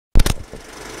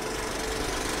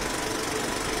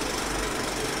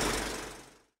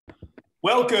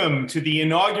Welcome to the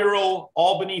inaugural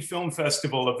Albany Film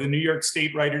Festival of the New York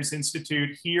State Writers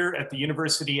Institute here at the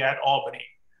University at Albany.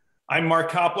 I'm Mark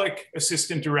Koplik,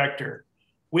 Assistant Director.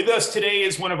 With us today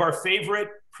is one of our favorite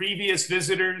previous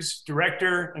visitors,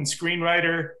 director and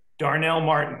screenwriter, Darnell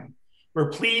Martin.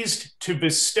 We're pleased to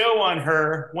bestow on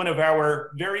her one of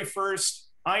our very first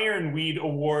Ironweed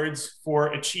Awards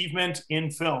for Achievement in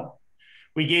Film.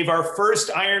 We gave our first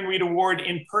Ironweed Award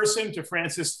in person to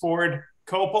Francis Ford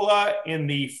Coppola in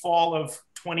the fall of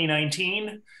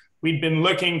 2019. We'd been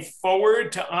looking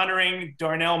forward to honoring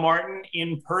Darnell Martin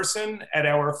in person at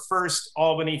our first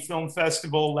Albany Film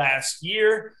Festival last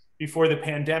year before the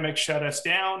pandemic shut us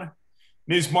down.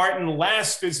 Ms. Martin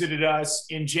last visited us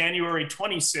in January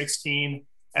 2016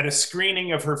 at a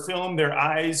screening of her film, Their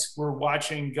Eyes Were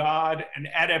Watching God, an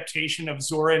adaptation of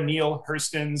Zora Neale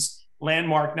Hurston's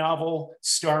landmark novel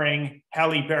starring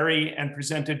Halle Berry and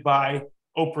presented by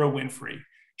Oprah Winfrey.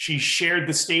 She shared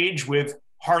the stage with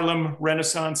Harlem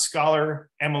Renaissance scholar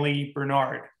Emily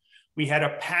Bernard. We had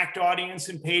a packed audience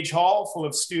in Page Hall full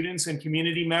of students and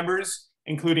community members,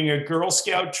 including a Girl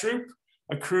Scout troop,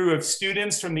 a crew of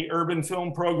students from the urban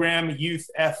film program Youth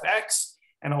FX,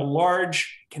 and a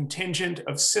large contingent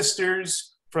of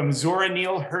sisters from Zora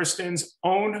Neale Hurston's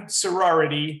own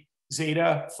sorority,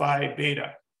 Zeta Phi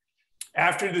Beta.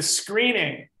 After the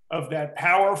screening of that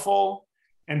powerful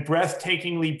and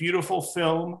breathtakingly beautiful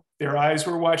film, Their Eyes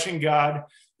Were Watching God,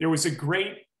 there was a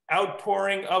great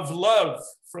outpouring of love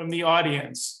from the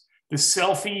audience. The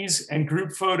selfies and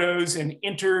group photos and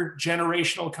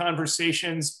intergenerational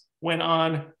conversations went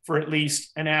on for at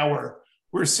least an hour.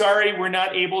 We're sorry we're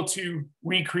not able to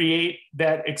recreate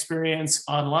that experience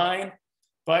online,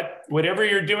 but whatever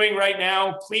you're doing right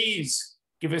now, please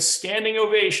give a standing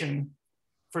ovation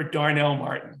for Darnell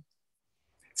Martin.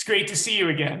 It's great to see you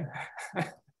again.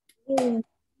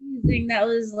 Amazing. That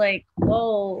was like,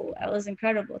 whoa, that was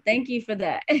incredible. Thank you for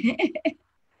that. It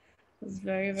was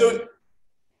very, very...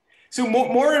 So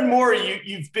more and more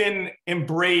you've been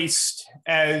embraced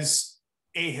as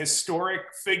a historic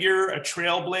figure, a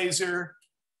trailblazer,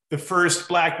 the first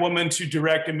Black woman to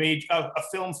direct a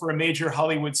film for a major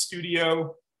Hollywood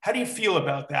studio. How do you feel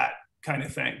about that kind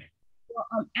of thing? Well,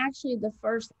 I'm actually the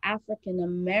first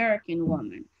African-American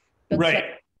woman. Right.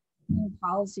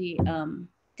 Policy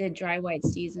did Dry White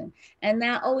Season. And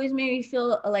that always made me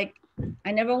feel like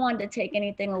I never wanted to take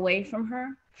anything away from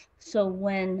her. So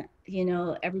when,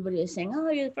 everybody was saying, oh,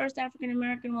 you're the first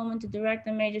African-American woman to direct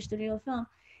a major studio film,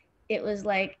 it was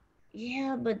like,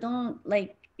 yeah, but don't,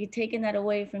 like, you're taking that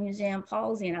away from Museum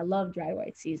Policy. And I love Dry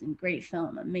White Season, great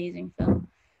film, amazing film.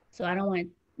 So I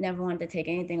never wanted to take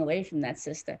anything away from that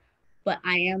sister. But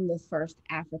I am the first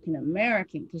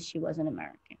African-American because she was an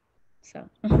American. So.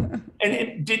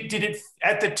 And did it,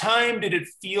 at the time, did it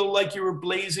feel like you were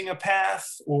blazing a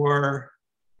path or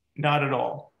not at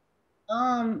all?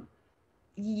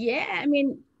 Yeah, I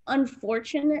mean,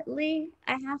 unfortunately,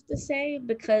 I have to say,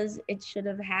 because it should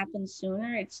have happened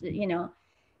sooner. It's,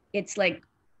 it's like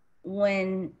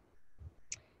when,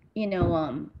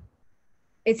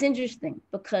 it's interesting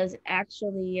because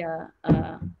actually,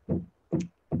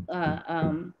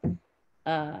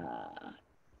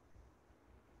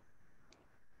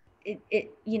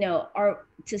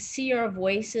 to see our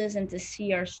voices and to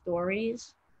see our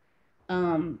stories,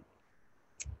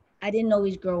 I didn't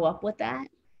always grow up with that.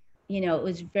 It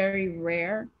was very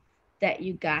rare that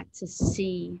you got to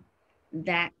see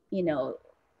that,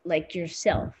 like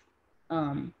yourself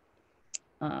on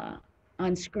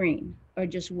screen or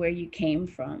just where you came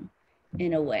from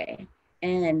in a way.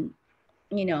 And,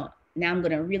 now I'm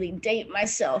gonna really date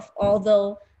myself,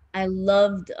 although I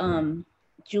loved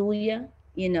Julia,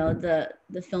 the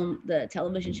film, the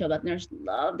television show about nurse,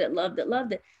 loved it.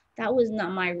 That was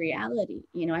not my reality.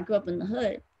 I grew up in the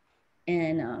hood.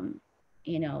 And,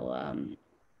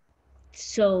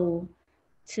 so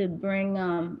to bring,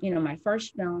 my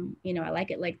first film, I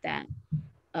Like It Like That,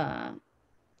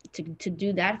 to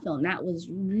do that film, that was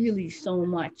really so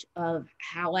much of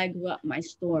how I grew up, my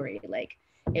story. Like,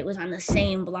 it was on the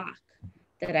same block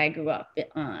that I grew up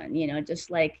on,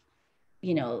 just like,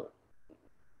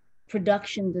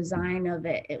 production design of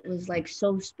it. It was like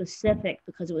so specific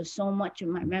because it was so much of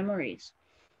my memories.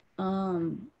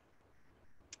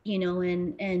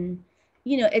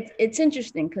 It's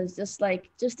interesting because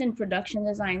just in production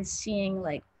design, seeing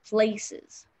like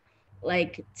places,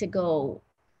 like to go,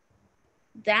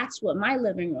 that's what my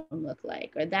living room looked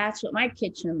like, or that's what my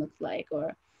kitchen looked like,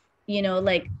 or,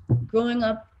 like growing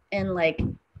up and like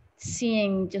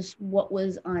seeing just what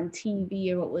was on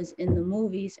TV or what was in the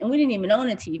movies. And we didn't even own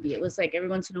a TV. It was like every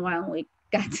once in a while we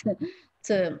got to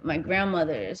to my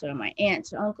grandmothers or my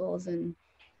aunts or uncles, and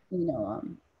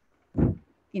you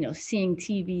know, seeing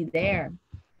TV there,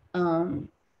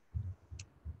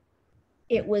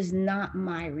 it was not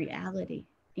my reality.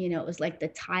 It was like the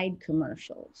Tide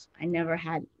commercials. I never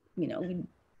had, we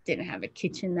didn't have a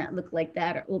kitchen that looked like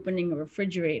that, or opening a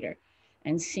refrigerator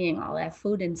and seeing all that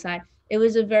food inside. It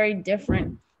was a very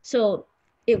different. So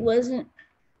it wasn't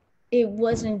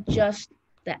just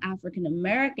the African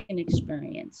American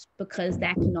experience, because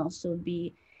that can also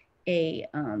be a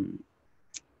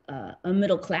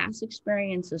middle class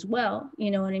experience as well, you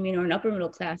know what I mean, or an upper middle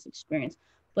class experience.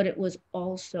 But it was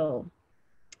also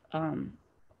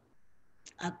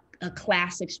a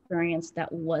class experience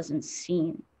that wasn't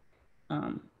seen,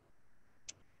 that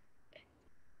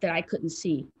I couldn't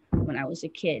see when I was a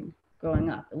kid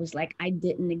growing up. It was like I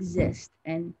didn't exist,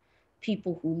 and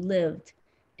people who lived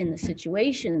in the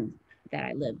situation that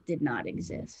I lived did not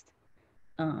exist.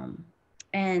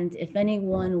 And if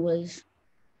anyone was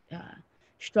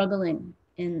struggling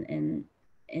in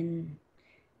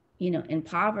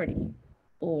poverty,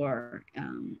 or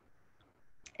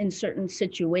in certain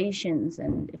situations,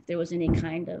 and if there was any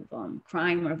kind of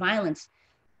crime or violence,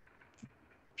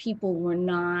 people were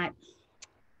not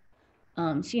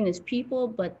seen as people,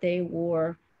 but they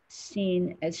were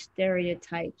seen as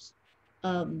stereotypes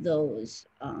of those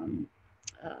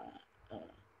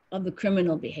of the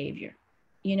criminal behavior.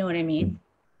 You know what I mean?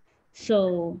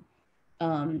 So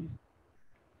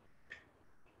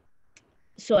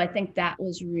so I think that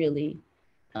was really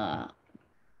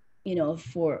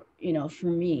for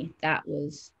me, that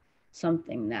was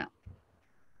something that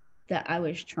I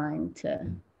was trying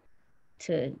to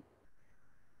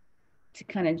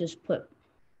kind of just put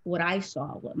what I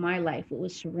saw, what my life, what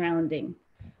was surrounding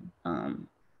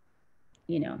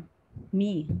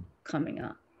me coming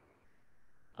up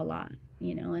a lot,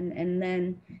 and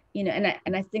then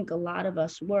and I think a lot of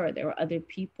us there were other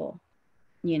people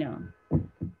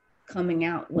coming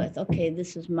out with, okay,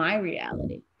 this is my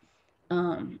reality,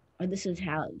 or this is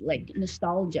how, like,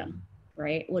 nostalgia,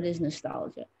 right? What is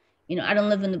nostalgia? I don't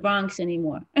live in the Bronx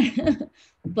anymore,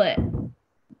 but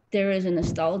there is a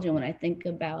nostalgia when I think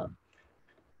about,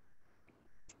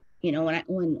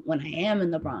 when I am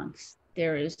in the Bronx,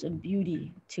 there is a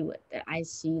beauty to it that I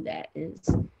see that is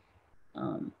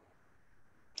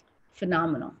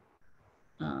phenomenal,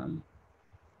 and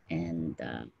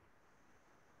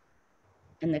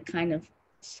the kind of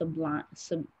sublime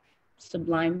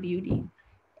beauty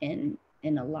in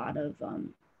a lot of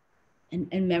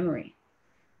in memory,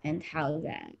 and how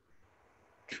that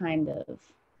kind of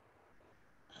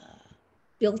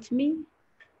built me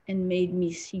and made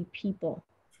me see people,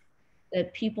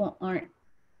 that people aren't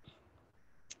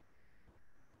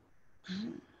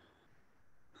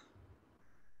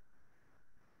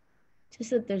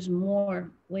just that there's more,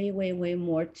 way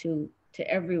more to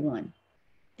everyone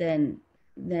than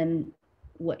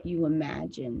what you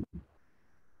imagine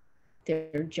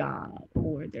their job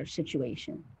or their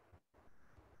situation.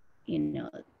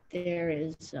 There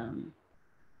is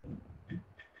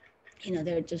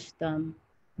they're just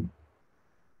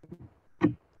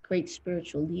great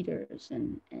spiritual leaders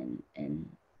and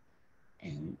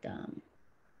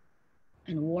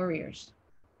warriors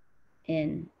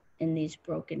in these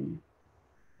broken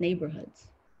neighborhoods,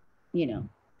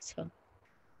 so.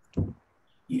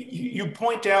 You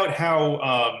point out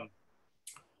how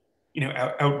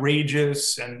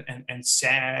outrageous and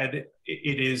sad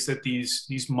it is that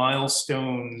these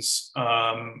milestones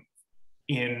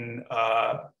in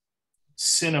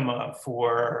cinema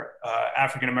for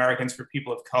African Americans, for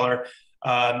people of color,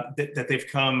 that they've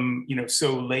come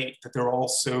so late, that they're all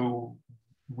so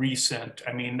recent.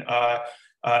 I mean, I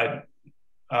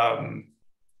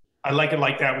Like It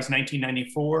Like That was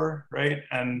 1994, right?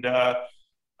 And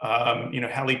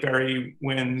Halle Berry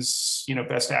wins,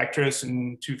 Best Actress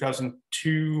in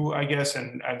 2002, I guess,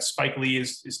 and Spike Lee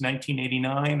is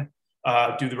 1989,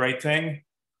 Do the Right Thing.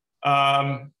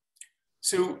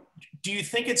 So do you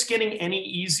think it's getting any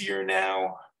easier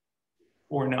now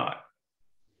or not?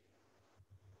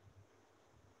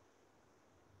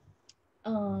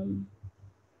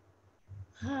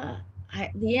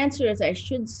 The answer is I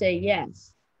should say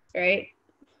yes, right?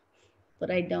 But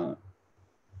I don't.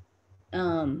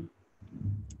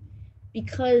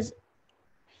 Because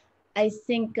I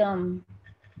think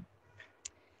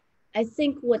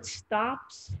what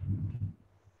stops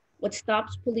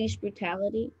police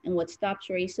brutality and what stops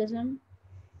racism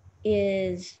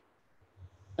is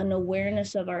an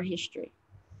awareness of our history.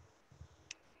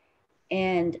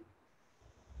 And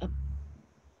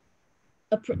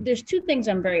there's two things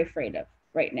I'm very afraid of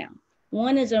right now.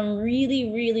 One is I'm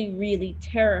really, really, really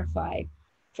terrified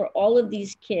for all of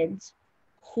these kids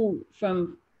who,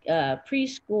 from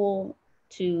preschool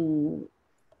to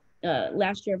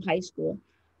last year of high school,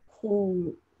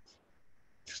 who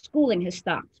schooling has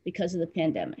stopped because of the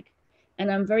pandemic.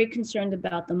 And I'm very concerned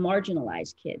about the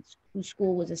marginalized kids whose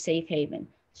school was a safe haven.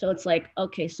 So it's like,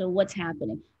 okay, so what's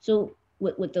happening? So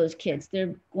with those kids,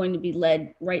 they're going to be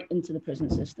led right into the prison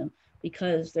system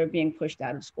because they're being pushed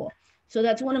out of school. So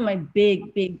that's one of my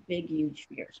big, big, big, huge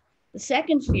fears. The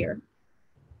second fear,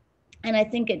 and I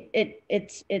think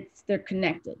it's they're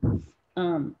connected.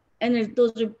 And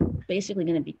those are basically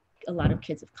going to be a lot of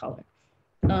kids of color.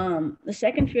 The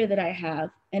second fear that I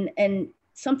have, and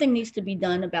something needs to be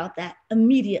done about that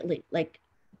immediately, like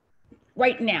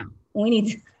right now. We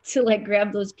need to like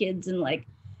grab those kids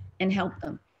and help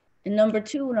them. And number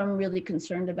two, what I'm really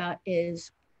concerned about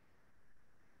is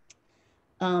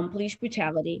police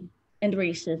brutality and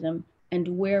racism and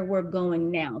where we're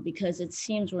going now, because it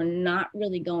seems we're not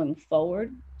really going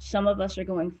forward. Some of us are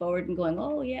going forward and going,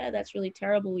 oh yeah, that's really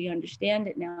terrible. We understand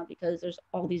it now because there's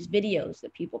all these videos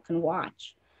that people can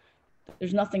watch.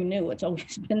 There's nothing new. It's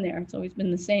always been there. It's always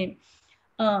been the same.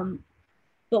 But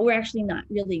we're actually not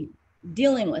really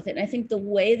dealing with it. And I think the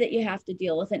way that you have to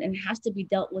deal with it, and it has to be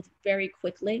dealt with very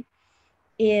quickly,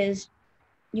 is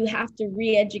you have to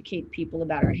re-educate people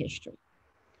about our history.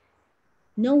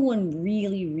 No one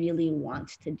really, really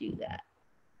wants to do that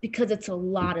because it's a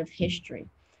lot of history.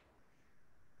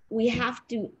 We have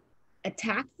to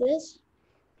attack this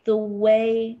the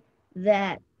way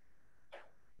that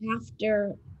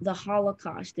after the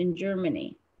Holocaust in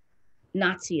Germany,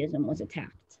 Nazism was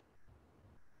attacked.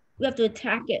 We have to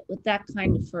attack it with that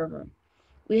kind of fervor.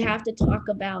 We have to talk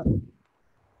about,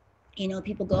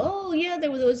 people go, oh yeah, there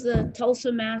was the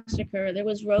Tulsa massacre, there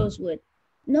was Rosewood.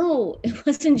 No, it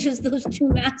wasn't just those two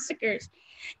massacres.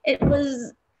 It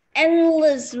was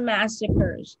endless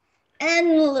massacres,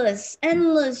 endless.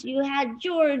 You had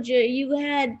Georgia, you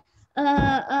had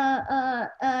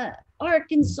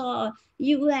Arkansas,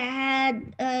 you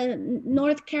had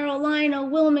North Carolina,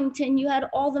 Wilmington, you had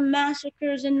all the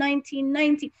massacres in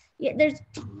 1919. Yeah, there's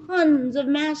tons of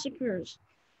massacres.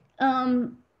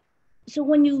 So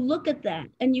when you look at that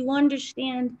and you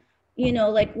understand,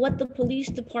 like what the police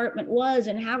department was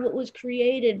and how it was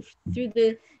created through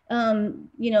the,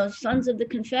 Sons of the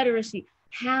Confederacy,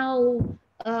 how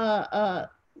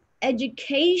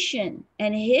education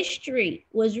and history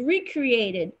was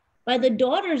recreated by the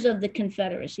Daughters of the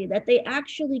Confederacy, that they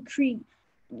actually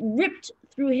ripped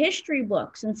through history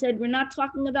books and said, we're not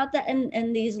talking about that.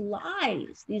 And these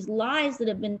lies that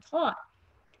have been taught.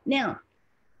 Now,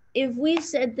 if we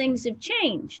said things have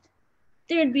changed,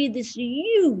 there'd be this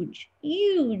huge,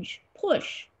 huge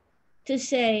push to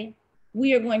say,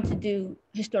 we are going to do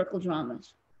historical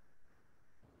dramas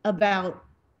about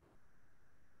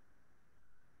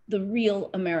the real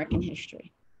American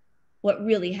history, what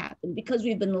really happened, because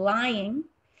we've been lying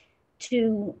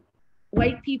to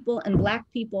white people and Black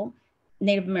people,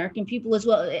 Native American people as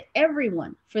well,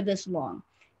 everyone for this long.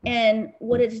 And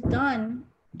what it's done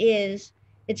is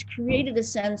it's created a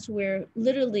sense where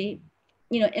literally,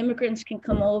 immigrants can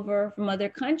come over from other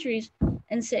countries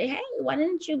and say, hey, why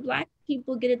didn't you Black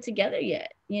people get it together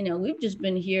yet? We've just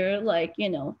been here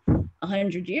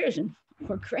 100 years and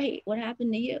we're great. What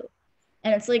happened to you?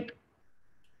 And it's like,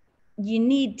 you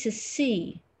need to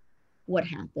see what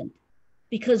happened,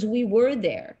 because we were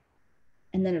there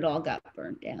and then it all got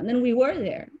burnt down. Then we were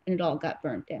there and it all got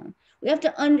burnt down. We have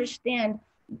to understand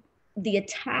the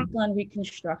attack on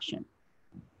Reconstruction.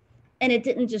 And it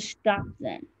didn't just stop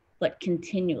then, but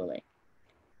continually.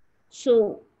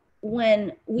 So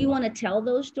when we want to tell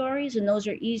those stories, and those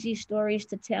are easy stories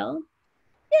to tell,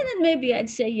 yeah, then maybe I'd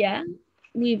say, yeah,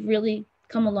 we've really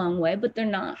come a long way, but they're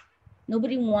not.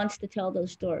 Nobody wants to tell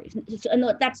those stories. And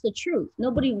that's the truth.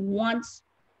 Nobody wants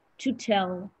to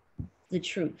tell the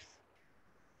truth,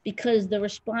 because the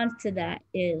response to that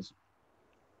is,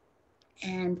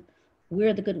 and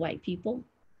we're the good white people.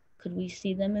 Could we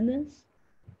see them in this?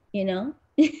 And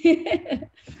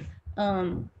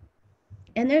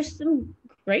there's some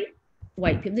great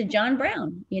white people. The John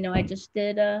Brown, I just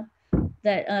did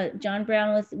that John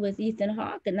Brown with Ethan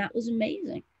Hawke, and that was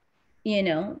amazing.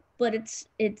 But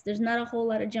there's not a whole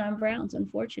lot of John Browns,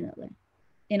 unfortunately,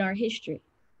 in our history.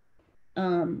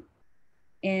 So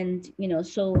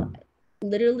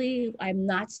literally, I'm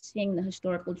not seeing the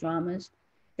historical dramas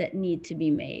that need to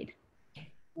be made.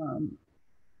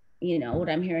 What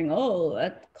I'm hearing, oh,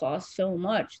 that costs so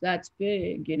much, that's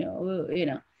big,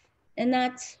 and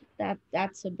that's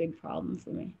a big problem for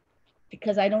me,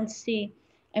 because I don't see,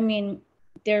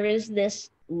 there is this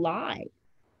lie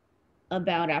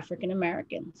about African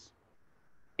Americans.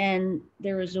 And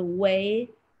there is a way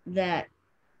that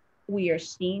we are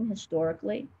seen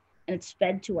historically, and it's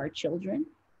fed to our children.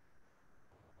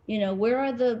 You know, where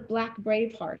are the Black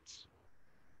Bravehearts?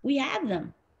 We have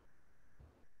them.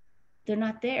 They're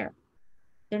not there.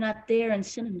 They're not there in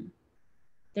cinema.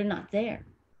 They're not there.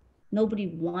 Nobody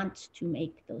wants to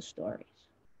make those stories.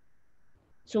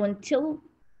 So until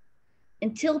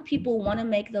people want to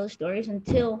make those stories,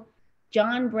 until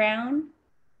John Brown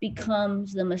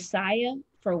becomes the Messiah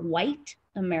for white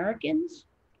Americans,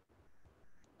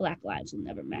 Black lives will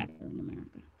never matter in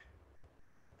America.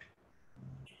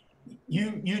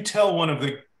 You tell one of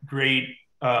the great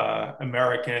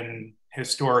American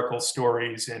historical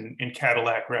stories in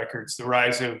Cadillac Records, the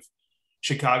rise of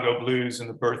Chicago blues and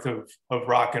the birth of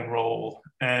rock and roll.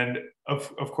 And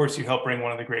of course, you help bring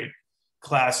one of the great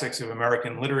classics of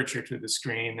American literature to the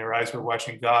screen, Their Eyes Were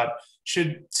Watching God.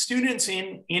 Should students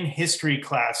in history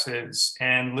classes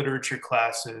and literature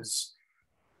classes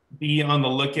be on the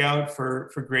lookout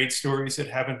for great stories that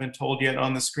haven't been told yet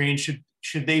on the screen?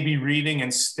 Should they be reading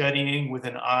and studying with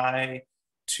an eye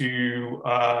to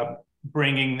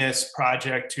bringing this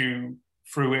project to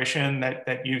fruition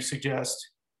that you suggest?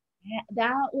 Yeah,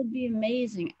 that would be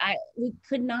amazing. We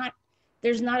could not,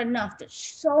 there's not enough. There's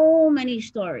so many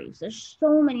stories. There's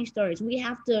so many stories. We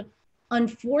have to,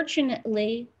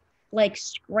 unfortunately, like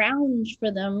scrounge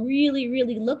for them, really,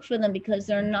 really look for them, because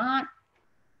they're not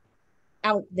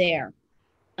out there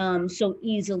so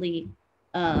easily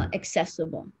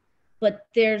accessible. But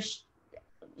there's,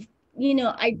 you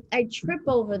know, I trip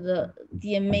over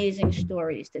the amazing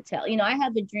stories to tell. You know, I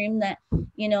have a dream that,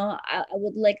 you know, I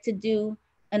would like to do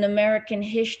an American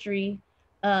history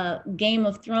Game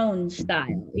of Thrones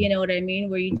style, you know what I mean?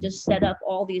 Where you just set up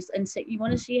all these and say, you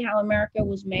want to see how America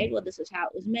was made? Well, this is how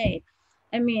it was made.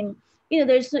 I mean, you know,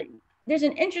 there's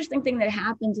an interesting thing that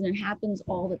happens, and it happens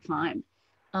all the time,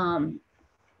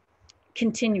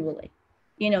 continually.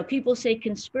 You know, people say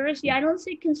conspiracy. I don't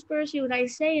say conspiracy. What I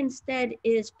say instead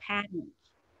is patterns.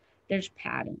 There's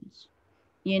patterns,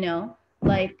 you know,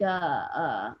 like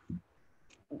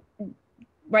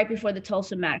right before the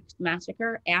Tulsa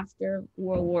massacre, after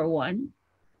World War I,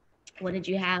 what did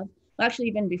you have? Well, actually,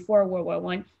 even before World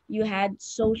War I, you had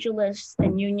socialists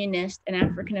and unionists and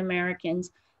African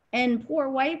Americans and poor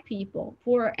white people,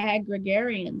 poor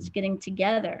agrarians getting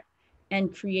together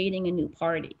and creating a new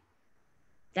party.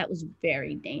 That was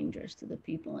very dangerous to the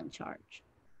people in charge,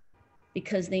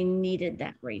 because they needed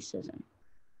that racism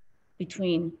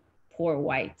between poor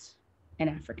whites and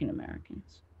African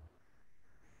Americans,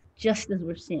 just as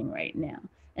we're seeing right now.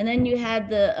 And then you had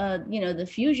the, you know, the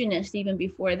fusionists even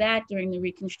before that, during the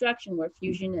Reconstruction, where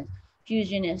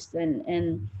fusionists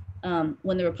and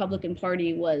when the Republican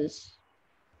Party was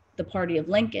the party of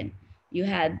Lincoln, you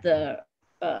had the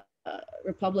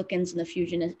Republicans and the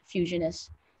fusionists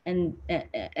and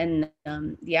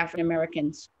the African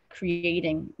Americans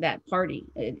creating that party,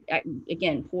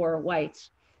 again, poor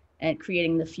whites, and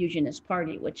creating the fusionist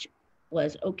party, which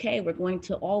was, okay, we're going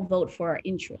to all vote for our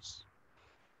interests.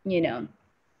 You know,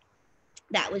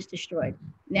 that was destroyed.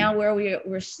 Now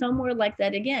we're somewhere like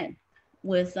that again,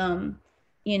 with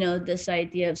you know, this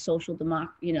idea of social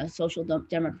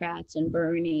democrats and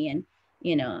Bernie, and,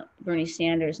 you know, Bernie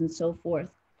Sanders and so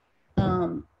forth.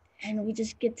 And we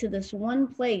just get to this one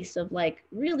place of like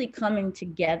really coming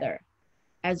together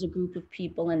as a group of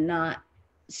people, and not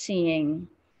seeing,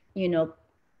 you know,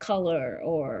 color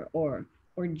or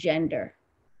gender,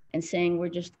 and saying we're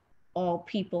just all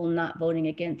people not voting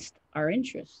against our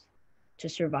interests to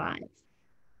survive,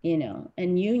 you know,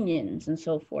 and unions and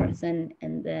so forth. And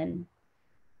then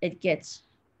it gets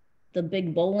the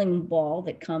big bowling ball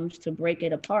that comes to break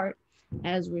it apart,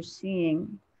 as we're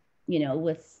seeing, you know,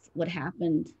 with what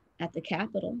happened at the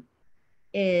Capitol,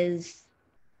 is,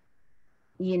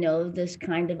 you know, this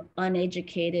kind of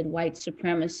uneducated white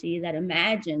supremacy that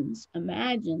imagines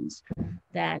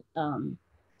that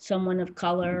someone of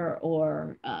color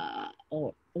or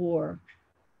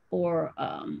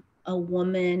a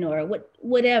woman or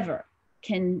whatever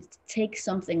can take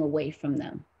something away from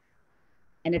them,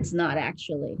 and it's not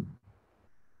actually,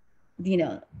 you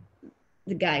know,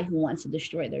 the guy who wants to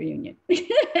destroy their union.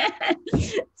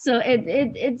 So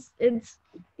it's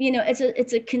you know,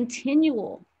 it's a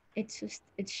continual. It's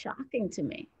shocking to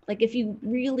me. Like, if you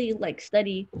really like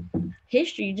study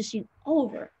history, you just see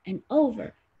over and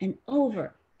over and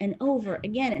over and over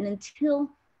again, and until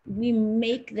we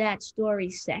make that story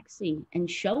sexy and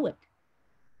show it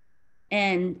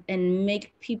and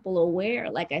make people aware.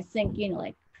 Like, I think, you know,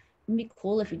 like, it'd be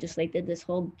cool if we just like did this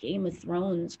whole Game of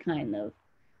Thrones kind of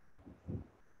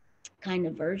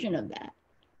version of that,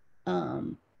 But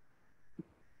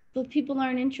people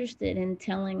aren't interested in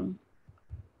telling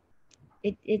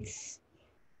it's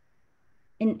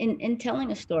in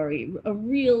telling a story, a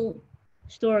real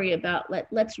story about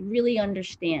let's really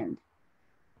understand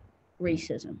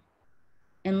racism,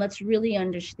 and let's really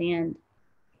understand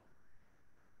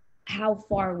how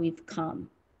far we've come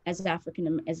as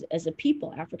as a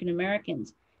people, African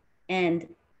Americans, and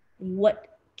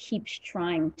what keeps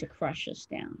trying to crush us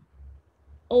down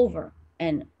over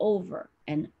and over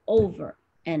and over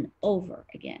and over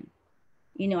again.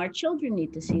 You know, our children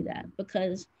need to see that,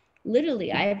 because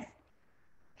literally I've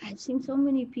seen so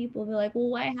many people be like, well,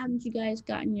 why haven't you guys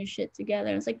gotten your shit together?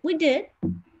 And it's like, we did.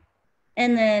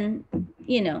 And then,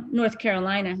 you know, North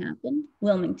Carolina happened,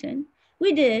 Wilmington,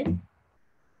 we did.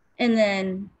 And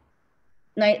then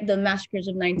the massacres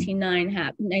of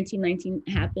 1919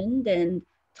 happened, and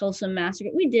Tulsa massacre,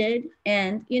 we did.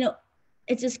 And, you know,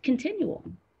 it's just continual.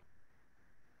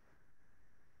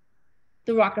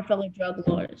 The Rockefeller drug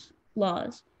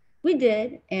laws, we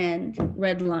did. And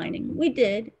redlining, we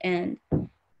did. And,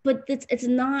 but it's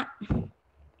not,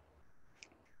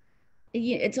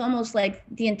 it's almost like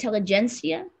the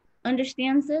intelligentsia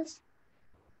understands this,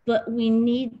 but we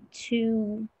need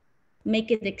to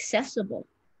make it accessible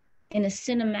in a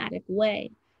cinematic way,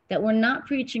 that we're not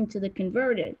preaching to the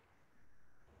converted,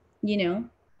 you know,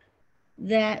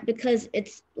 that, because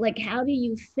it's like, how do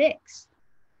you fix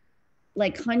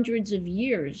like hundreds of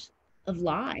years of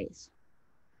lies?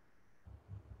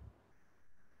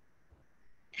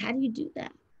 How do you do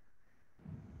that?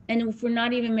 And if we're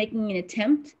not even making an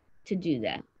attempt to do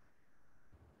that,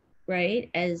 right,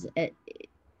 as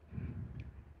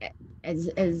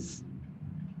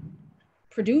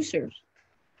producers,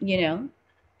 you know,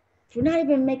 if we're not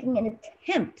even making an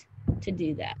attempt to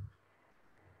do that,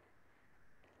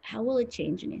 how will it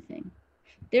change anything?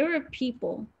 There are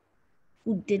people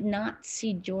who did not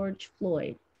see George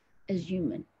Floyd as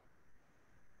human.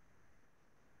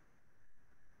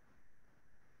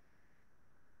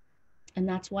 And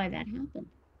that's why that happened.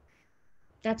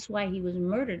 That's why he was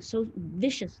murdered so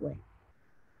viciously.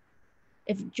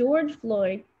 If George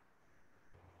Floyd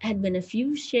had been a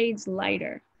few shades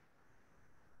lighter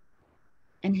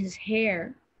and his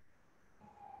hair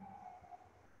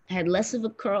had less of a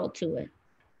curl to it,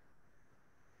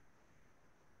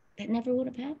 that never would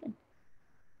have happened.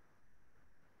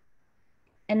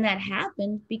 And that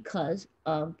happened because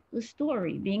of the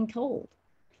story being told.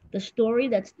 The story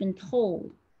that's been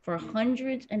told for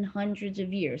hundreds and hundreds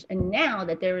of years. And now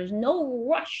that there is no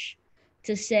rush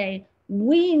to say,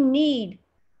 we need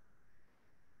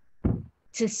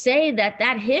to say that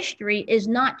that history is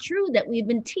not true, that we've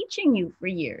been teaching you for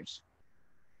years.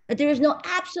 That there is no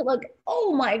absolute, like,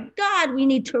 oh my God, we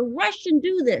need to rush and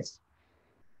do this.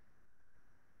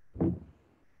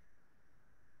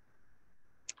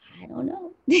 I don't know.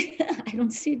 I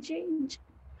don't see a change.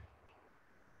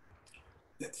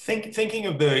 Thinking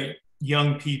of the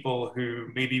young people who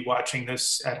may be watching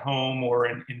this at home or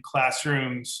in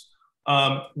classrooms,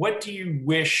 what do you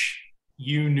wish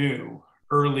you knew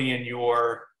early in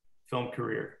your film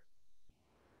career?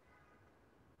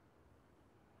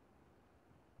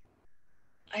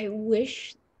 I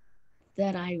wish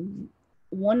that and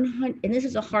this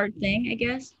is a hard thing, I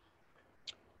guess.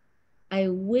 I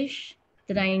wish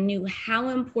that I knew how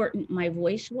important my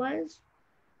voice was,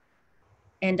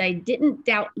 and I didn't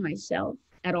doubt myself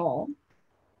at all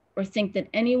or think that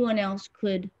anyone else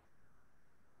could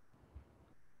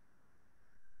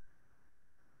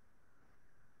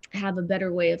have a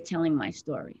better way of telling my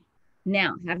story.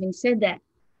 Now, having said that,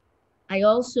 I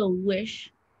also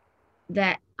wish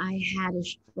that I had a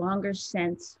stronger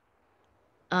sense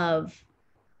of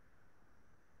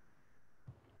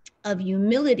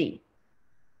humility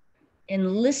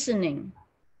in listening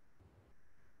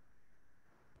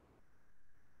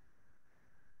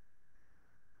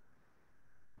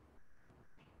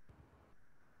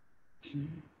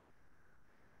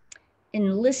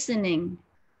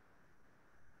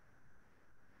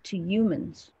to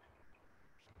humans.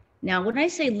 Now, when I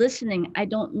say listening, I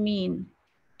don't mean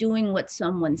doing what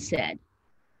someone said,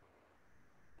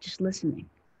 just listening.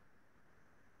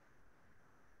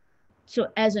 So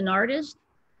as an artist,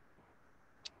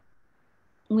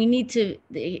 we need to,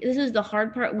 this is the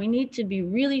hard part, we need to be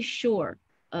really sure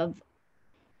of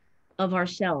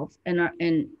ourselves and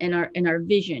our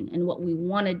vision and what we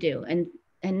want to do, and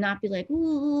not be like,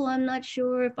 ooh, I'm not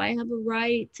sure if I have a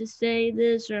right to say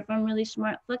this or if I'm really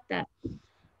smart. Fuck that.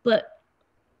 But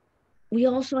we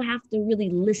also have to really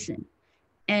listen.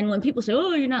 And when people say,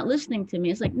 oh, you're not listening to me,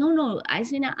 it's like, no, I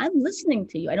say now, I'm listening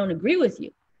to you. I don't agree with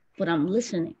you, but I'm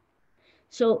listening.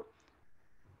 So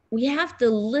we have to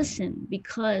listen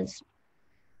because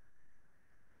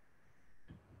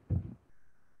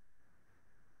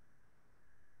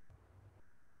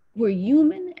we're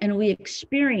human and we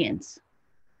experience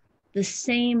the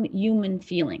same human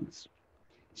feelings.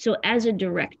 So as a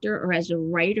director or as a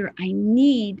writer, I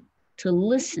need to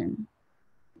listen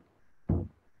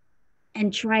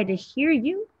and try to hear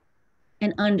you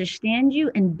and understand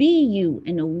you and be you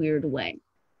in a weird way.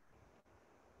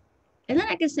 And then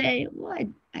I can say, well,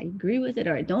 I agree with it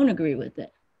or I don't agree with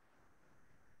it.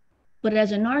 But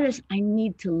as an artist, I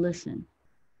need to listen,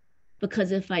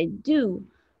 because if I do,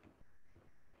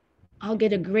 I'll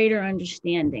get a greater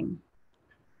understanding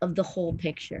of the whole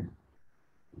picture.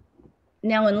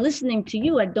 Now, in listening to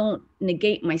you, I don't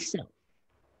negate myself.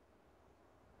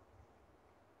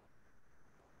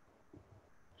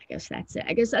 I guess that's it.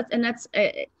 I guess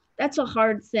that's a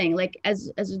hard thing. Like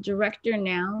as a director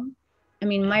now, I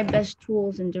mean, my best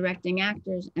tools in directing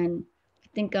actors, and I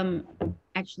think I'm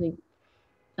actually,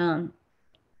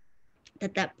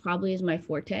 that probably is my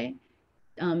forte,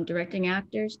 directing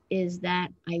actors, is that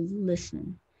I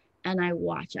listen and I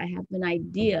watch. I have an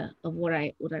idea of what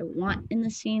I want in the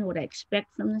scene, what I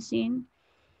expect from the scene.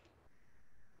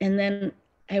 And then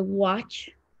I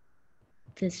watch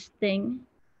this thing,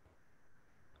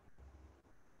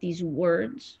 these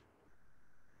words,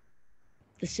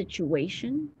 the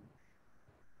situation,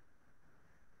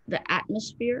 the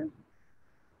atmosphere,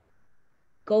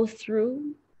 go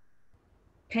through,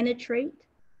 penetrate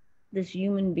this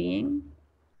human being,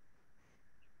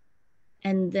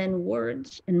 and then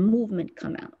words and movement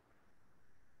come out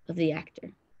of the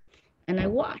actor. And I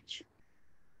watch.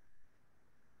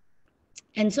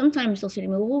 And sometimes they'll say to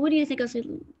me, well, what do you think? I'll say,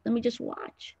 let me just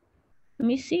watch. Let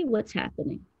me see what's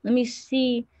happening. Let me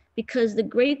see, because the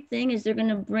great thing is they're going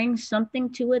to bring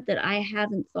something to it that I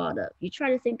haven't thought of. You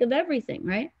try to think of everything,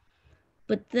 right?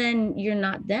 But then you're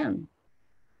not them.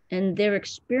 And their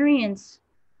experience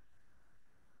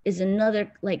is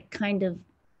another like kind of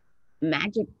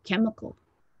magic chemical.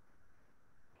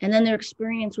 And then their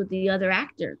experience with the other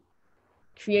actor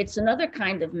creates another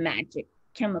kind of magic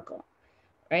chemical,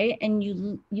 right? And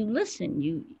you listen,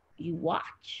 you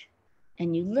watch,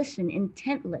 and you listen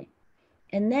intently.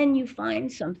 And then you find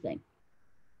something.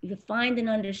 You find an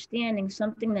understanding,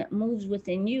 something that moves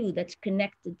within you that's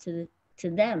connected to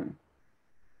them.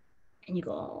 And you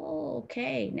go, oh,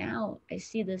 okay, now I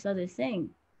see this other thing.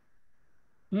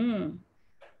 Imagine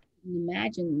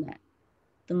that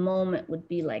the moment would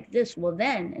be like this. Well,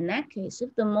 then, in that case,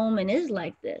 if the moment is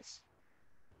like this,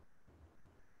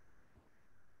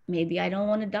 maybe I don't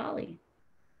want to dolly.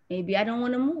 Maybe I don't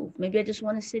want to move. Maybe I just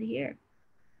want to sit here.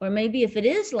 Or maybe if it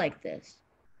is like this,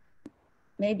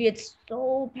 maybe it's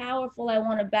so powerful, I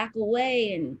want to back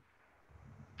away and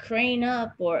crane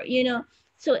up, or, you know,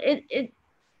 so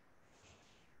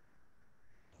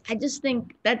I just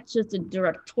think that's just a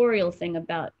directorial thing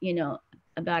about, you know,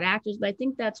 about actors. But I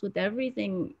think that's with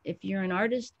everything. If you're an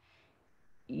artist,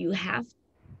 you have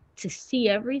to see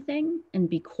everything and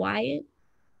be quiet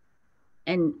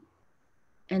and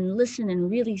listen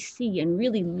and really see and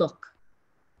really look.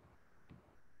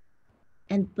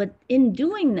 But in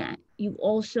doing that, you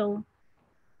also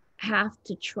have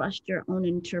to trust your own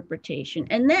interpretation,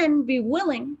 and then be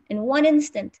willing in one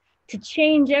instant to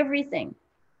change everything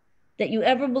that you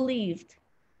ever believed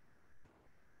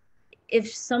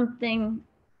if something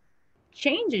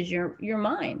changes your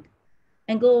mind,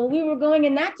 and go, we were going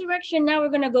in that direction, now we're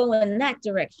going to go in that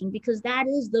direction because that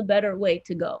is the better way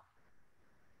to go.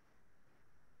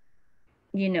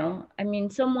 You know, I mean,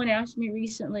 someone asked me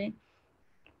recently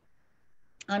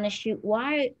on a shoot,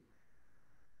 why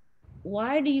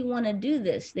do you want to do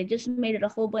this? They just made it a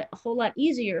whole lot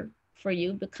easier for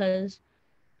you because,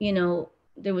 you know,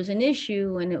 there was an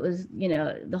issue and it was, you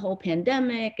know, the whole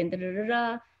pandemic and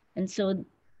da-da-da-da. And so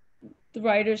the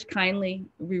writers kindly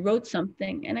rewrote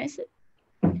something. And I said,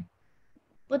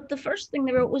 but the first thing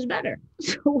they wrote was better.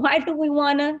 So why do we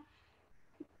want to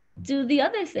do the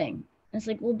other thing? And it's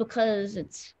like, well, because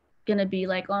it's going to be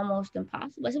like almost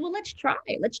impossible. I said, well, let's try.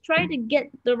 Let's try to get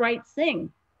the right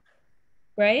thing,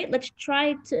 right?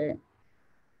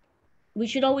 We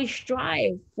should always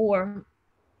strive for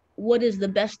what is the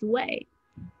best way.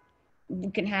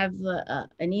 We can have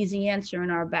an easy answer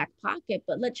in our back pocket,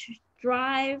 but let's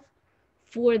strive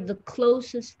for the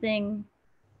closest thing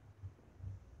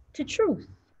to truth.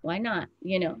 Why not?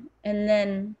 You know, and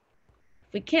then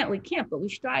if we can't, but we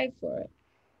strive for it.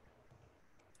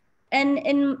 And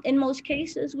in most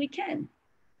cases, we can.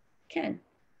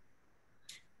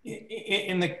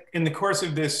 In the course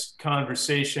of this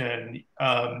conversation,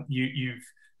 you've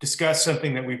discuss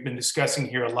something that we've been discussing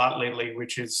here a lot lately,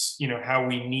 which is, you know, how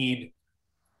we need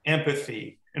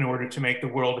empathy in order to make the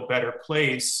world a better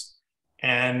place.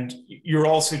 And you're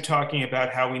also talking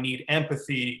about how we need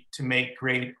empathy to make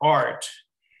great art.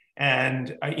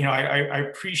 And you know, I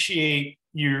appreciate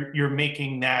you're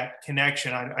making that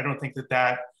connection. I don't think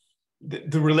that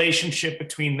the relationship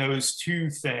between those two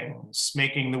things,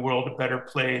 making the world a better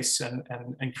place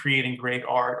and creating great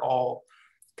art, all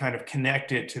kind of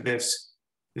connected to this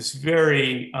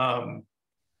very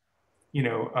you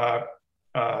know,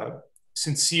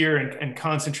 sincere and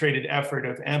concentrated effort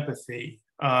of empathy.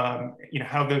 You know,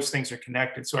 how those things are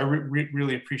connected. So I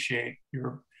really appreciate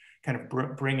your kind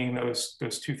of bringing those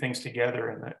two things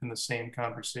together in the same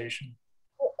conversation.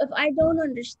 If I don't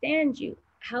understand you,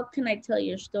 how can I tell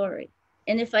your story?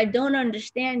 And if I don't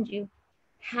understand you,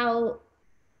 how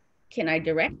can I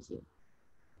direct you?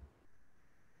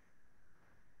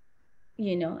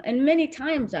 You know, and many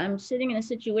times I'm sitting in a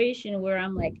situation where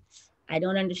I'm like, I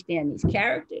don't understand these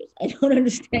characters. I don't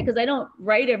understand, because I don't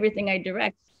write everything I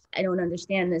direct. I don't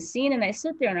understand this scene. And I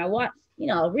sit there and I watch, you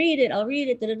know, I'll read it,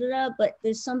 da, da, da, but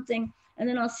there's something, and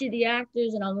then I'll see the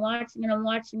actors and I'm watching. I'm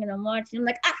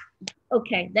like,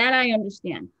 okay, that I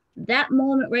understand. That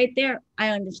moment right there, I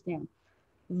understand.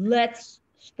 Let's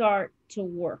start to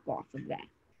work off of that.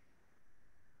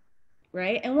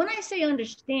 Right? And when I say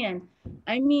understand,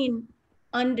 I mean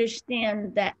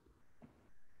understand that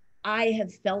I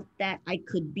have felt that, I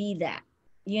could be that,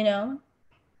 you know?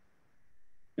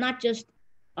 Not just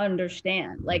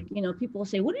understand. Like, you know, people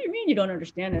say, what do you mean you don't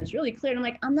understand? And it's really clear. And I'm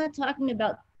like, I'm not talking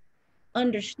about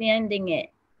understanding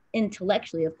it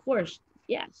intellectually. Of course,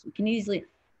 yes, you can easily,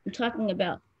 I'm talking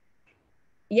about,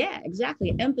 yeah,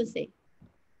 exactly, empathy.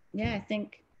 Yeah, I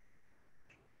think.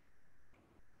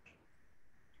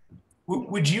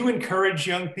 Would you encourage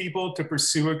young people to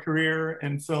pursue a career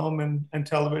in film and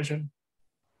television?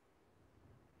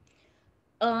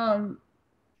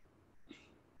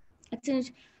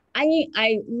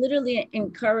 I literally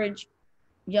encourage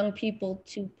young people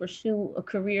to pursue a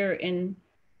career in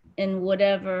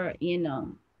whatever, you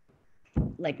know,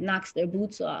 like knocks their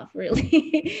boots off,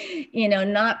 really. You know,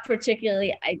 not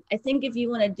particularly. I think if you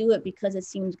want to do it because it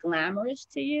seems glamorous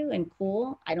to you and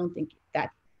cool, I don't think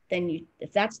that, then you,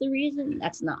 if that's the reason,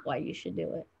 that's not why you should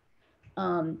do it.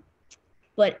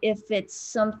 But if it's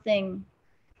something,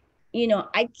 you know,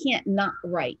 I can't not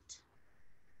write.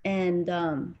 And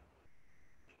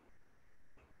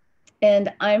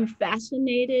I'm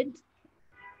fascinated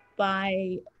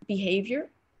by behavior,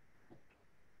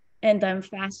 and I'm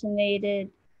fascinated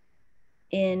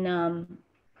in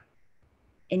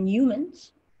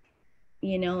humans,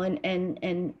 you know, and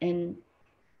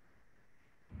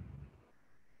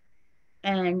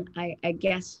I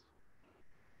guess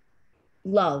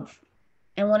love.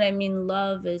 And what I mean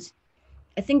love is,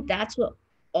 I think that's what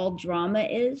all drama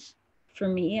is for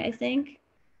me. I think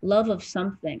love of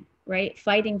something, right?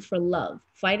 Fighting for love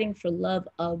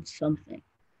of something.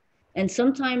 And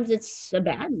sometimes it's a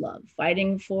bad love,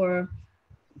 fighting for,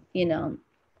 you know,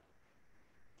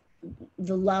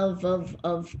 the love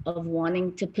of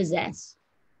wanting to possess,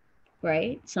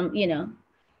 right? Some, you know,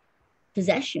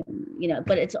 possession, you know,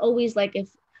 but it's always like, if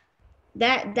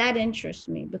that interests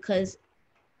me, because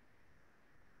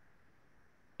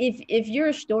if you're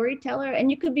a storyteller, and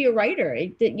you could be a writer,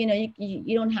 you know,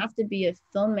 you don't have to be a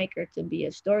filmmaker to be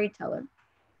a storyteller.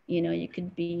 You know, you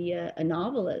could be a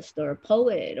novelist or a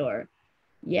poet, or,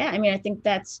 yeah, I mean, I think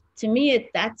that's, to me,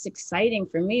 that's exciting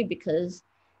for me, because,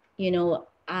 you know,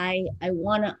 I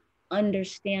want to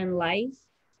understand life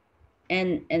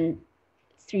and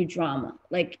through drama.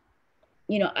 Like,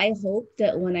 you know, I hope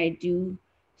that when I do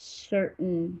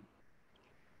certain,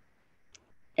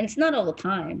 and it's not all the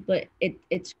time, but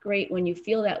it's great when you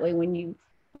feel that way, when you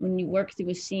work through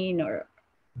a scene or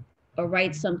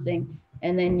write something,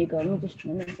 and then you go, let me just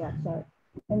turn this off, sorry.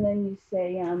 And then you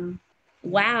say,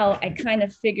 wow, I kind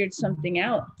of figured something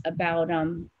out about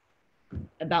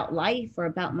life or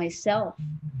about myself.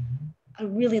 I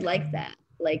really like that.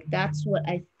 Like, that's what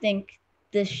I think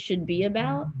this should be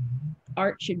about.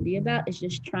 Art should be about, is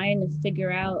just trying to figure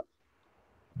out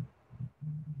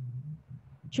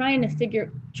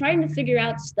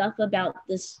stuff about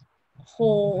this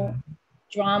whole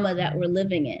drama that we're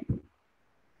living in,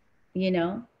 you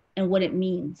know, and what it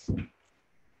means.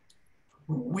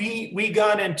 We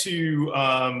got into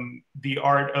the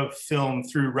art of film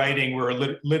through writing. We're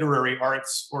a literary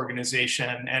arts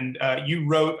organization, and you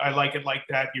wrote I Like It Like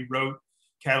That. You wrote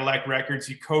CADILLAC Records.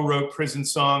 You co-wrote Prison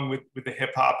Song with the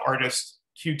hip hop artist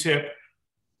Q-Tip.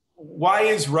 Why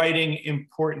is writing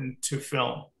important to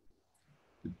film?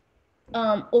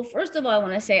 Well, first of all, I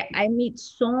want to say I meet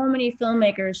so many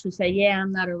filmmakers who say, yeah,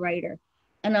 I'm not a writer.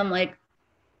 And I'm like,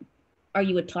 are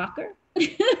you a talker?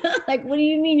 Like, what do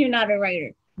you mean you're not a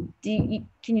writer? Can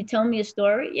you tell me a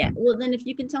story? Yeah. Well, then if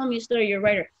you can tell me a story, you're a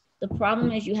writer. The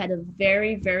problem is you had a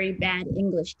very, very bad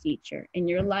English teacher in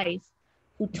your life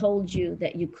who told you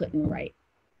that you couldn't write.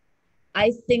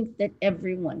 I think that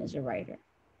everyone is a writer.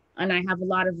 And I have a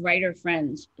lot of writer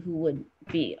friends who would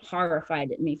be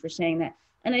horrified at me for saying that.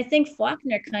 And I think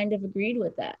Faulkner kind of agreed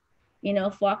with that. You know,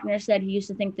 Faulkner said he used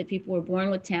to think that people were born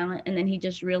with talent, and then he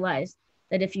just realized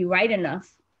that if you write enough,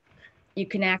 you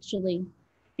can actually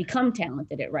become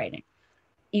talented at writing,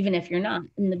 even if you're not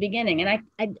in the beginning. And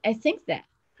I think that,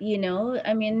 you know,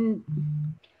 I mean,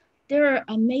 there are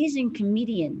amazing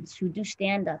comedians who do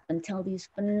stand up and tell these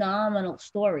phenomenal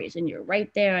stories, and you're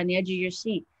right there on the edge of your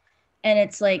seat. And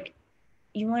it's like,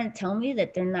 you want to tell me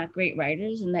that they're not great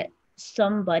writers and that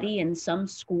somebody in some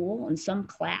school in some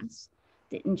class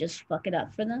didn't just fuck it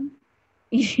up for them,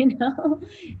 you know?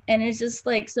 And it's just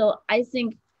like, so I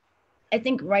think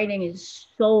writing is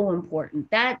so important.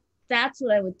 That's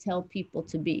what I would tell people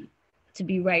to be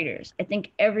writers. I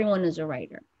think everyone is a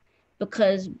writer,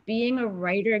 because being a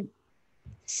writer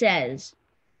says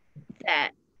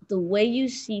that the way you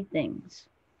see things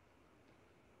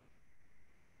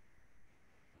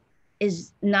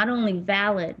is not only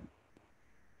valid,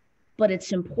 but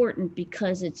it's important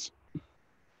because it's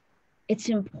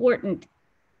important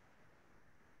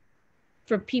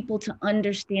for people to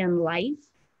understand life,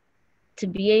 to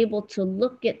be able to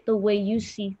look at the way you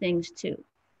see things too.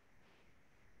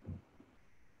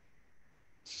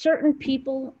 Certain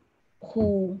people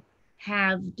who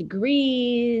have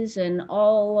degrees and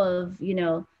all of, you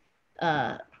know,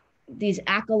 these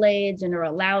accolades and are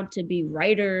allowed to be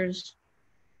writers,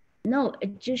 no,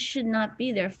 it just should not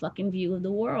be their fucking view of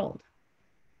the world.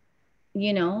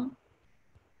 You know,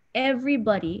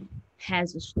 everybody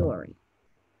has a story.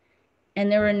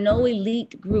 And there are no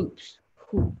elite groups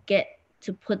who get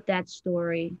to put that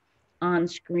story on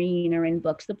screen or in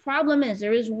books. The problem is,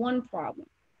 there is one problem.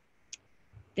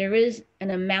 There is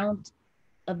an amount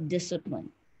of discipline.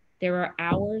 There are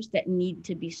hours that need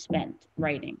to be spent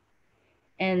writing.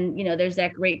 And, you know, there's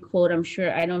that great quote, I'm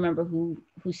sure, I don't remember who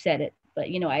said it, but,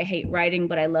 you know, I hate writing,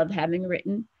 but I love having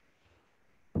written.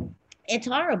 It's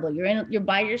horrible. You're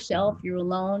by yourself, you're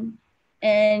alone,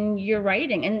 and you're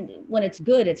writing. And when it's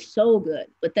good, it's so good.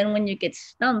 But then when you get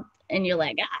stumped and you're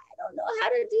like, I don't know how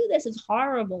to do this, it's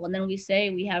horrible. And then we say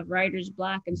we have writer's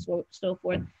block and so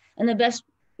forth. And the best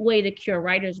way to cure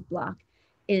writer's block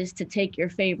is to take your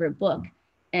favorite book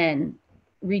and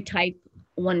retype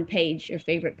one page, your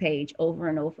favorite page, over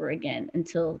and over again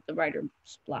until the writer's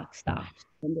block stops,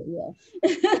 and it will.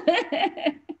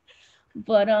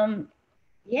 But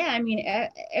yeah, I mean,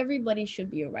 everybody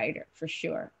should be a writer for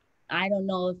sure. I don't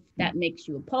know if that makes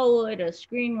you a poet, a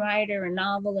screenwriter, a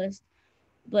novelist,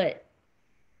 but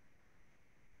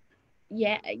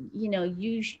yeah, you know,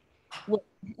 how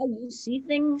you see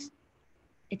things,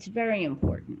 it's very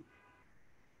important.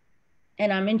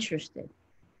 And I'm interested,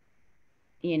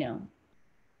 you know.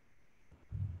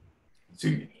 So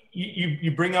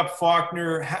you bring up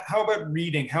Faulkner. How about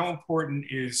reading? How important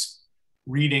is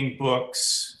reading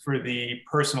books for the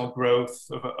personal growth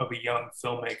of a young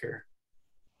filmmaker?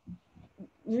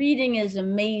 Reading is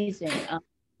amazing.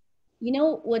 You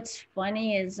know, what's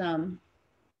funny is I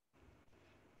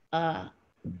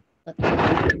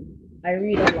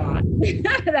read a lot.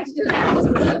 That's just my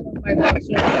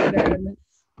personal.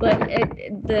 But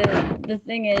the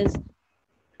thing is,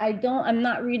 I'm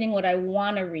not reading what I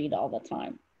want to read all the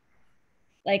time.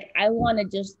 Like, I want to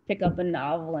just pick up a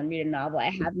novel and read a novel. I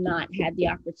have not had the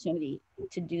opportunity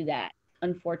to do that.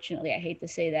 Unfortunately, I hate to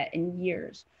say that, in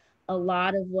years. A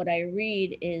lot of what I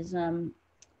read is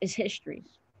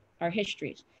histories.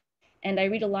 And I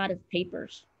read a lot of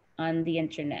papers on the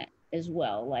internet as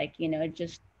well. Like, you know,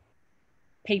 just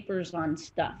papers on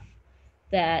stuff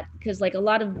that, because like a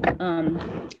lot of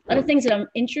things that I'm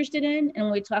interested in, and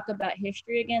when we talk about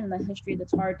history again, the history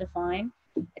that's hard to find,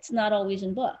 it's not always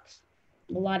in books.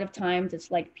 A lot of times it's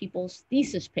like people's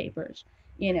thesis papers,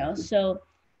 you know. So,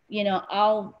 you know,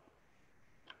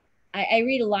 I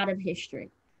read a lot of history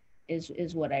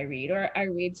is what I read, or I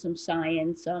read some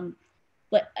science.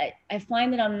 But I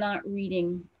find that I'm not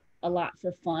reading a lot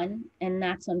for fun, and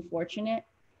that's unfortunate.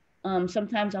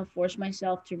 Sometimes I'll force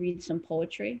myself to read some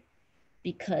poetry,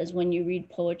 because when you read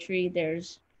poetry,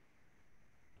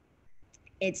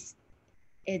 it's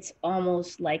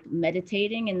almost like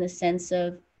meditating, in the sense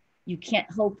of you can't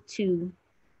hope to,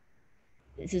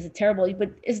 it's a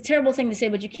terrible thing to say,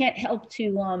 but you can't help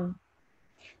to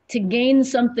to gain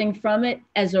something from it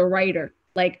as a writer.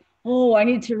 Like, oh, I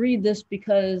need to read this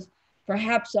because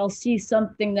perhaps I'll see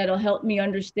something that'll help me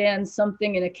understand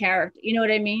something in a character. You know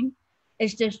what I mean?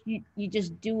 It's just, you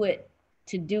just do it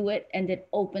to do it, and it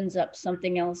opens up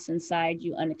something else inside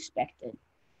you unexpected.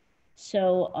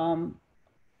 So,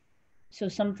 so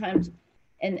sometimes,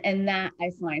 and that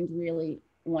I find really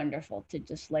wonderful, to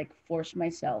just like force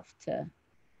myself to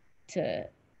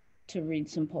read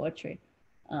some poetry.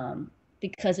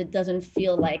 Because it doesn't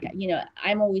feel like, you know,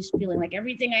 I'm always feeling like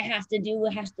everything I have to do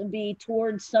has to be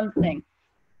towards something.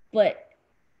 But,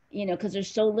 you know, because there's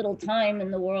so little time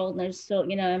in the world, and there's so,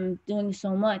 you know, I'm doing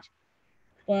so much.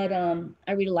 But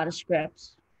I read a lot of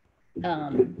scripts.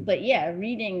 But yeah,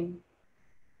 reading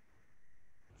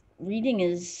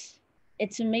is,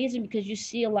 it's amazing because you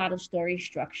see a lot of story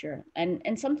structure,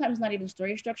 and sometimes not even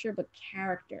story structure, but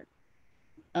character.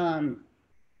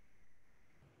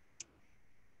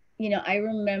 You know, I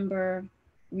remember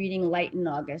reading Light in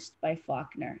August by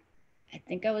Faulkner. I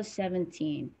think I was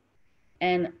 17.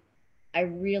 And I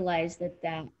realized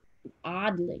that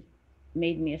oddly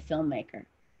made me a filmmaker,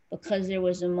 because there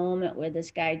was a moment where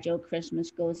this guy, Joe Christmas,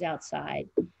 goes outside,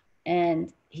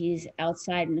 and he's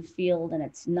outside in the field, and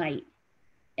it's night,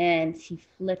 and he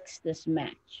flicks this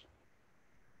match,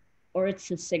 or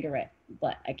it's a cigarette,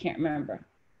 but I can't remember.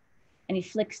 And he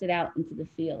flicks it out into the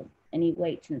field, and he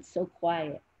waits, and it's so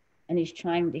quiet, and he's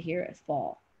trying to hear it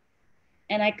fall.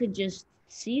 And I could just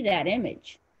see that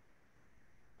image.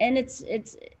 And it's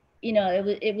you know,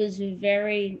 it was a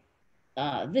very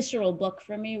visceral book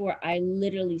for me, where I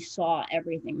literally saw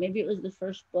everything. Maybe it was the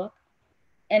first book,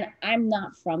 and I'm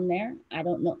not from there. I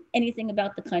don't know anything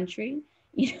about the country.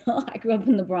 You know, I grew up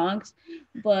in the Bronx,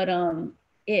 but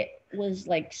it was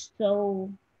like, so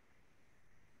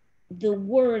the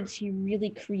words, he really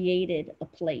created a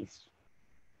place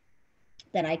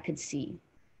that I could see.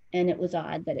 And it was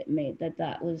odd that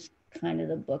that was kind of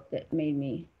the book that made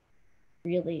me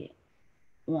really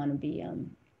want to be a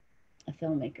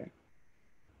filmmaker.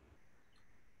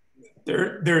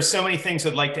 There are so many things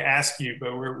I'd like to ask you,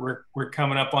 but we're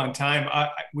coming up on time.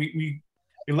 We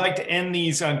like to end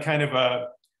these on kind of a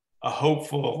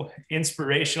hopeful,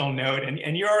 inspirational note,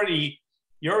 and you already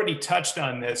touched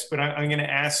on this, but I'm going to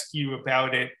ask you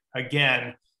about it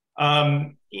again.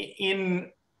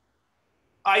 In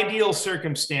ideal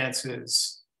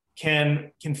circumstances,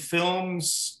 can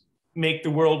films make the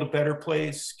world a better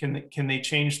place? Can they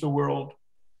change the world?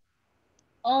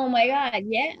 Oh my God,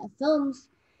 yeah, films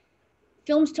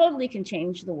totally can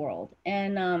change the world.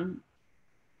 And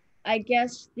I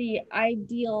guess the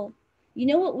ideal, you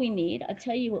know what we need? I'll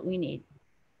tell you what we need.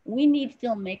 We need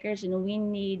filmmakers, and we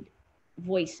need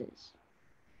voices,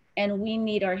 and we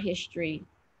need our history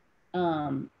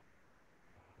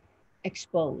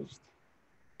exposed,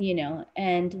 you know,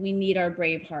 and we need our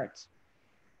brave hearts.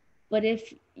 But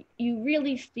if you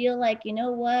really feel like, you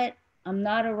know what, I'm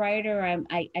not a writer,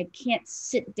 I can't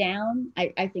sit down.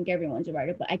 I think everyone's a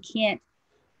writer, but I can't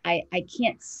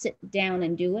sit down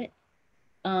and do it.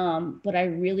 But I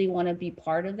really want to be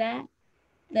part of that.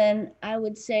 Then I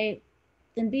would say,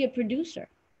 then be a producer.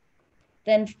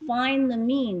 Then find the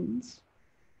means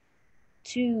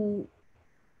to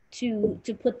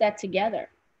put that together.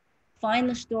 Find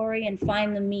the story and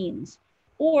find the means,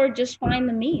 or just find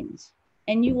the means,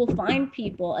 and you will find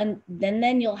people, and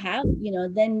then you'll have, you know,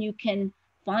 then you can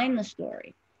find the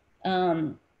story.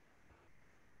 You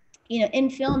know, in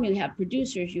film, you have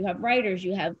producers, you have writers,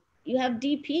 you have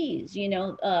DPs, you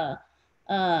know,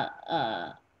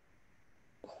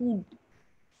 who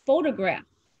photograph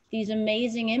these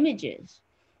amazing images,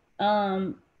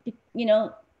 you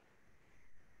know,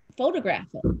 photograph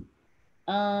it.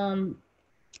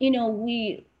 You know,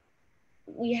 we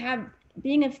have,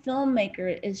 being a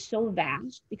filmmaker is so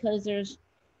vast, because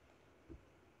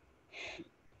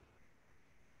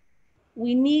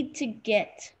we need to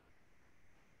get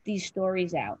these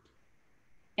stories out,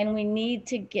 and we need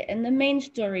to get, and the main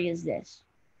story is this: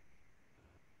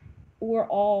 we're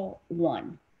all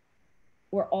one,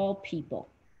 we're all people,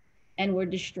 and we're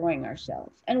destroying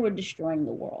ourselves, and we're destroying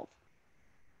the world.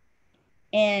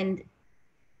 And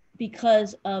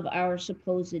because of our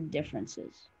supposed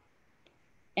differences.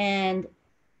 And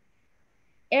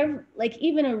like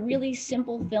even a really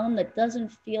simple film that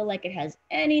doesn't feel like it has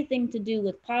anything to do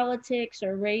with politics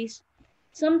or race,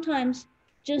 sometimes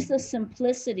just the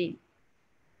simplicity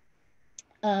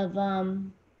of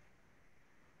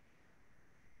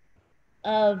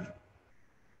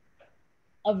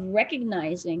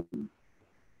recognizing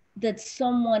that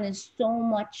someone is so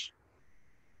much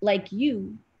like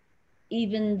you,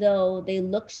 even though they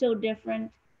look so different,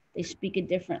 they speak a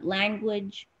different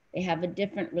language, they have a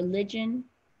different religion.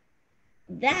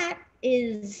 That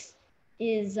is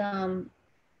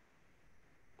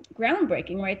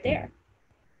groundbreaking right there.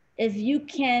 If you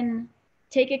can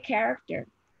take a character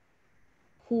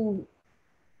who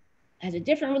has a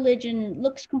different religion,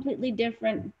 looks completely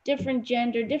different, different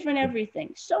gender, different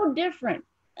everything, so different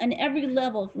on every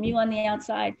level from you on the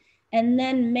outside, and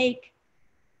then make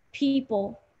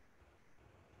people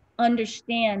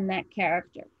understand that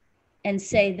character and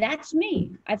say, that's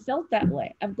me. I felt that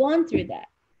way. I've gone through that.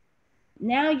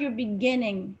 Now you're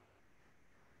beginning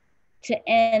to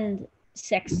end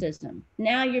sexism.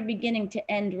 Now you're beginning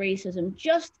to end racism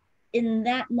just in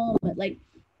that moment. Like,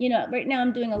 you know, right now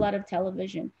I'm doing a lot of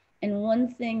television. And one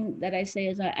thing that I say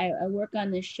is I work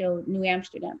on this show, New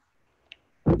Amsterdam.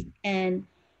 And,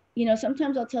 you know,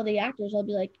 sometimes I'll tell the actors, I'll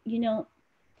be like, you know,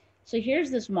 so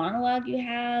here's this monologue you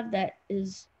have that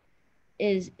is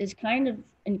kind of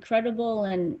incredible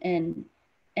and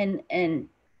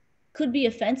could be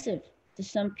offensive to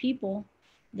some people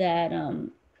that,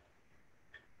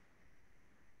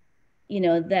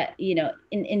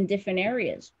 in different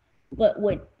areas,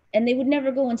 and they would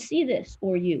never go and see this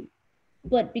or you,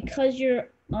 but because you're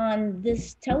on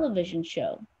this television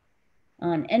show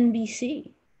on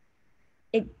NBC,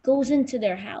 it goes into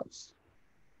their house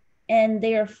and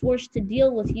they are forced to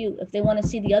deal with you. If they want to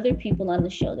see the other people on the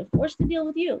show, they're forced to deal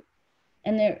with you.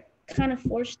 And they're kind of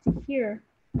forced to hear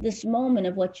this moment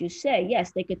of what you say.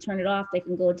 Yes, they could turn it off. They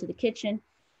can go into the kitchen,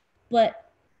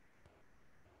 but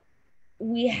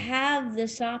we have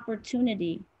this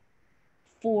opportunity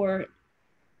for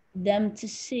them to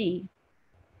see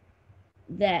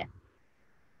that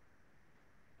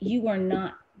you are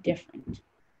not different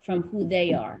from who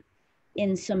they are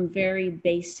in some very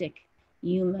basic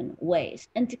human ways,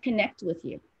 and to connect with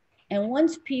you. And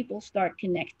once people start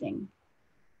connecting,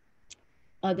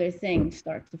 other things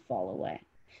start to fall away.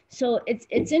 So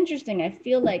it's interesting. I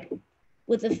feel like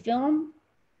with a film,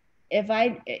 if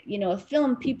a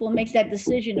film, people make that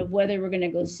decision of whether we're going to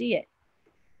go see it.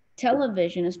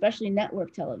 Television, especially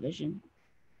network television,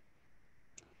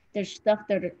 there's stuff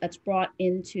that's brought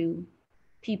into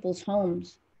people's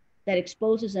homes that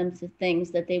exposes them to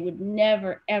things that they would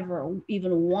never, ever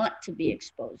even want to be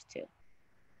exposed to.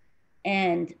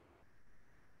 And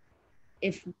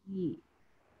if we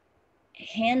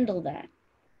handle that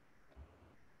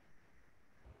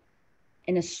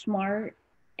in a smart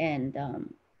and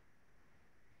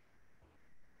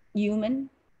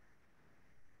human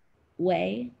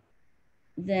way,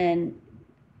 then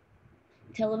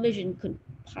television could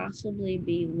possibly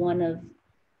be one of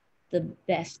the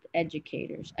best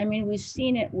educators. I mean, we've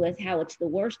seen it with how it's the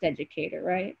worst educator,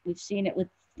 right? We've seen it with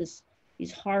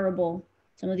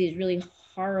some of these really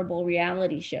horrible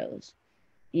reality shows,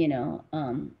 You're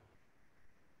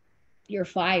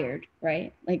Fired,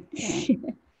 right? Like,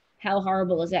 how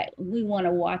horrible is that? We want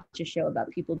to watch a show about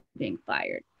people being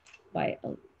fired by a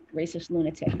racist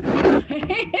lunatic.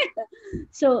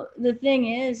 So the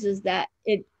thing is that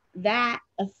that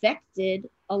affected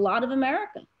a lot of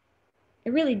America.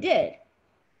 It really did.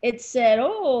 It said,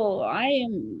 oh, I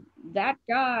am that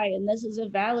guy and this is a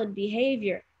valid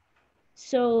behavior.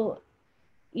 So,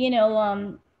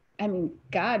 God,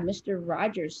 Mr.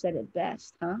 Rogers said it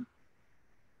best, huh?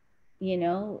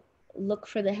 Look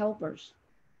for the helpers.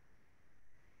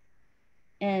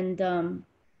 And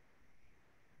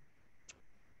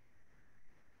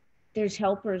there's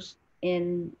helpers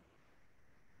in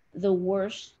the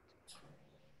worst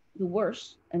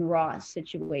and rawest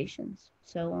situations.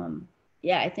 So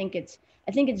I think it's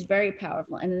very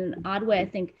powerful. And in an odd way, I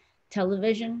think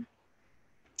television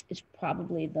is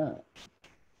probably the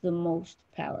most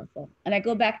powerful. And I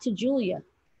go back to Julia,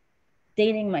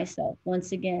 dating myself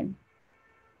once again,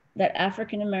 that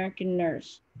African-American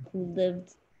nurse who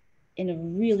lived in a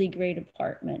really great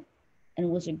apartment and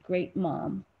was a great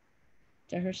mom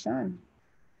to her son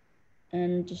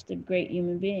and just a great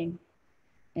human being.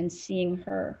 And seeing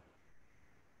her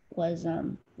was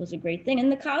a great thing. And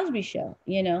the Cosby Show,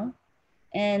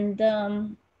 and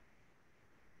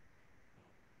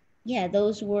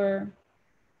those were,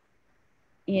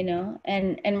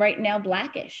 and right now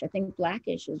Blackish. I think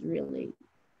Blackish is really,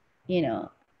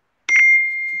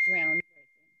 groundbreaking.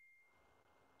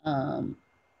 I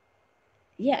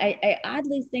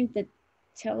oddly think that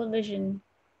television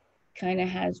kind of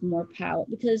has more power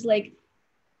because, like,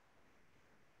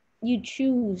 you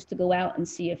choose to go out and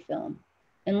see a film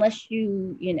unless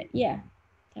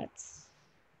that's.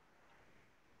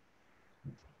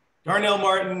 Darnell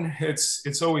Martin,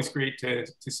 it's always great to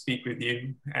speak with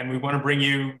you, and we want to bring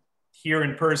you here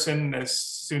in person as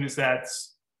soon as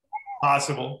that's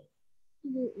possible.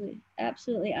 Absolutely,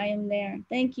 absolutely. I am there.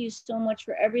 Thank you so much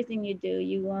for everything you do.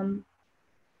 You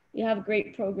have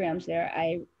great programs there.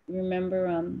 I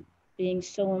remember being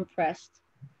so impressed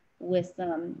with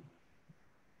the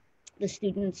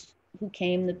students who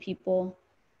came, the people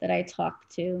that I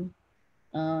talked to.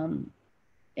 Um,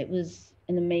 it was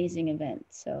an amazing event.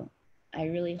 So I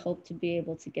really hope to be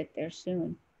able to get there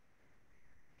soon.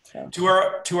 So To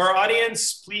our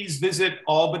audience, please visit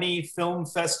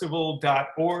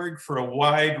albanyfilmfestival.org for a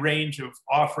wide range of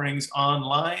offerings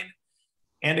online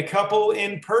and a couple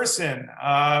in person.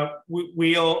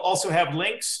 We'll also have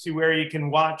links to where you can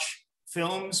watch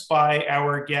films by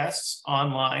our guests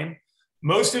online.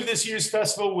 Most of this year's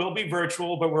festival will be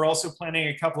virtual, but we're also planning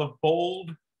a couple of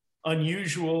bold,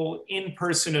 unusual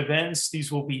in-person events.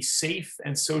 These will be safe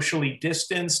and socially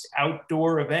distanced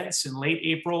outdoor events in late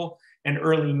April and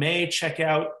early May. Check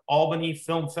out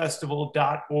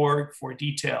albanyfilmfestival.org for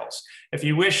details. If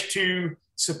you wish to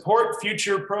support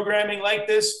future programming like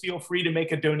this, feel free to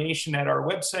make a donation at our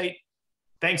website.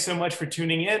 Thanks so much for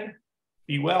tuning in.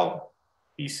 Be well,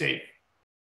 be safe.